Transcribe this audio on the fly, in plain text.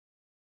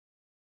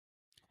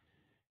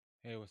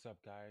Hey, what's up,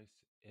 guys?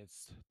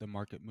 It's the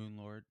Market Moon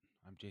Lord.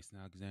 I'm Jason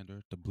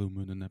Alexander, the Blue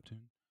Moon of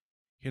Neptune,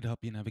 here to help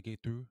you navigate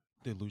through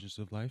the illusions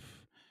of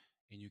life.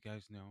 And you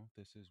guys know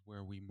this is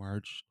where we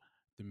merge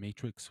the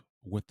matrix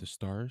with the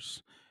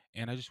stars.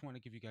 And I just want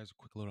to give you guys a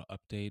quick little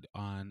update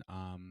on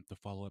the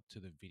follow up to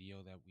the video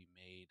that we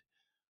made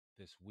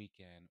this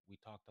weekend. We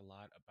talked a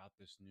lot about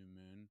this new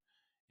moon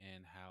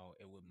and how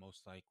it would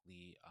most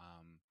likely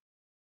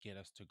get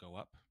us to go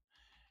up.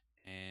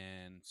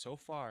 And so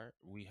far,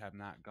 we have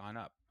not gone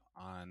up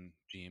on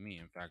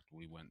GME. In fact,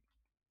 we went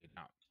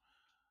down.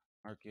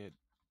 Market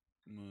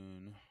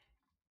Moon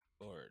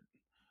Lord.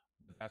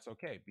 But that's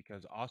okay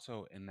because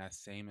also in that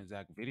same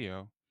exact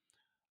video,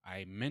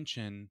 I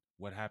mentioned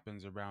what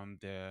happens around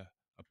the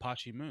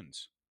Apache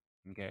moons.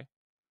 Okay.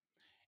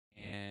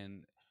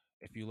 And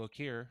if you look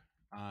here,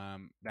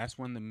 that's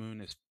when the moon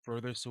is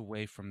furthest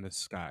away from the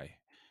sky.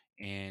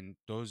 And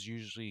those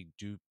usually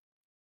do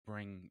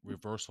bring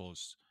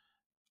reversals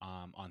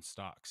on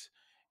stocks.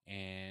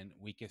 And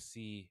we can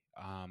see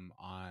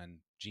on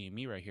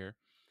GME right here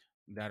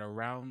that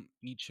around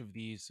each of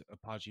these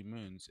Apogee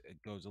moons,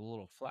 it goes a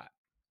little flat.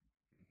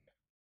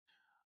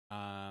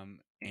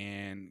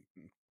 And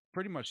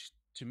pretty much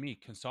to me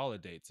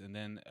consolidates. And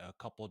then a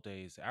couple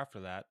days after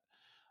that,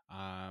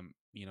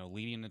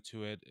 leading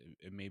into it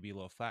may be a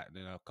little flat. And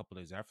then a couple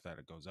days after that,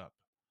 it goes up.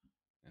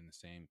 And the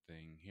same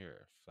thing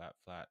here, flat,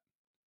 flat,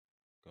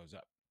 goes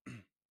up.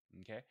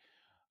 Okay.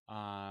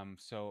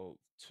 So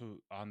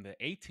to on the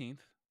 18th,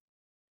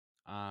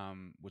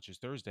 which is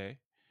Thursday,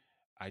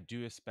 I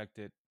do expect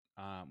it.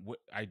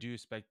 I do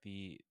expect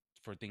the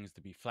for things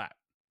to be flat.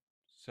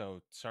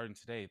 So starting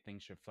today,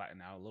 things should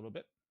flatten out a little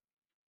bit.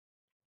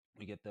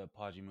 We get the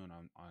Apogee moon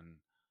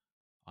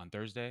on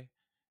Thursday,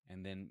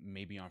 and then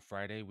maybe on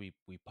Friday we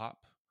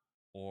pop,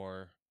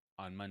 or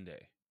on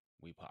Monday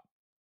we pop.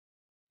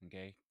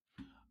 Okay.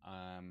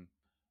 Um,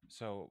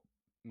 so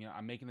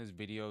I'm making this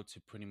video to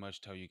pretty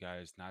much tell you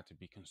guys not to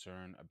be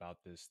concerned about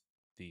these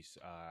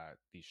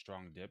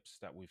strong dips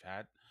that we've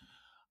had.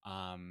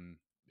 Um,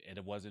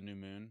 it was a new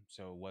moon,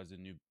 so it was a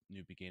new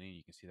beginning.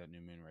 You can see that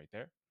new moon right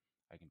there.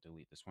 I can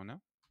delete this one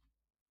now.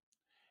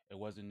 It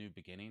was a new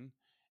beginning,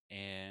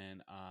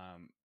 and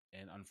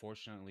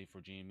unfortunately for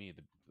GME,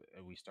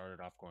 we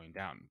started off going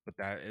down, but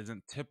that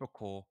isn't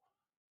typical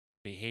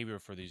behavior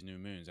for these new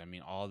moons. I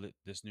mean,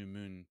 this new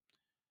moon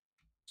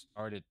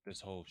started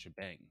this whole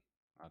shebang.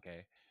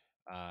 Okay.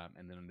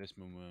 And then on this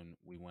moon,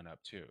 we went up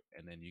too.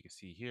 And then you can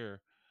see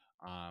here,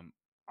 um,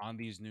 on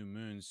these new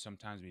moons,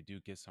 sometimes we do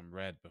get some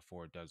red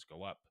before it does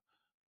go up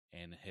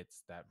and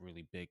hits that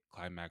really big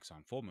climax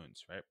on full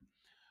moons, right?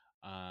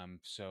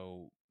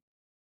 So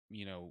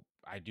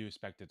I do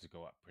expect it to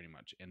go up pretty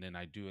much. And then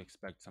I do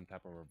expect some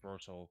type of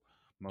reversal,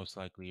 most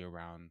likely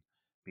around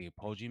the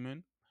Apogee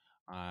moon,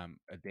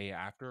 a day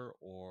after,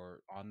 or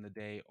on the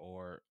day,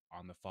 or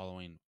on the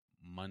following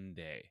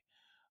Monday.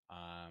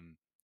 Um,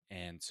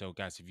 and so,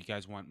 guys, if you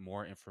guys want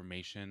more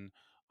information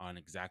on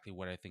exactly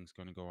what I think is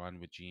going to go on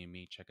with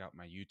GME, check out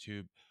my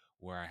YouTube,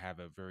 where I have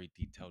a very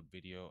detailed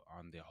video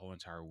on the whole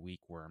entire week,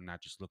 where I'm not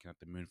just looking at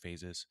the moon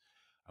phases.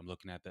 I'm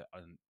looking at the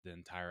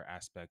entire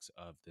aspects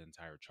of the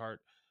entire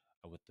chart,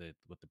 with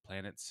the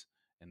planets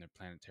and their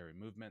planetary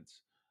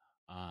movements.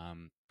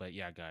 But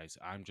yeah, guys,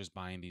 I'm just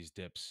buying these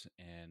dips,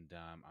 and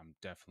I'm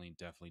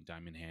definitely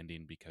diamond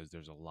handing, because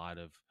there's a lot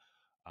of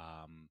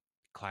um,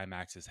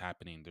 climaxes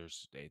happening.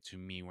 To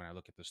me, when I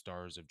look at the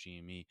stars of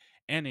GME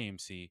and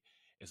AMC,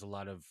 is a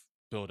lot of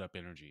build up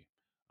energy.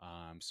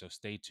 So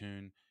stay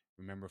tuned.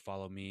 Remember,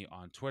 follow me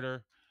on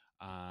Twitter,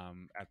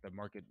 at the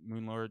Market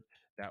Moonlord.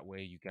 That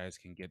way, you guys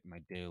can get my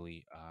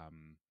daily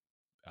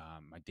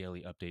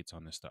updates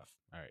on this stuff.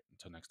 All right,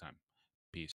 until next time.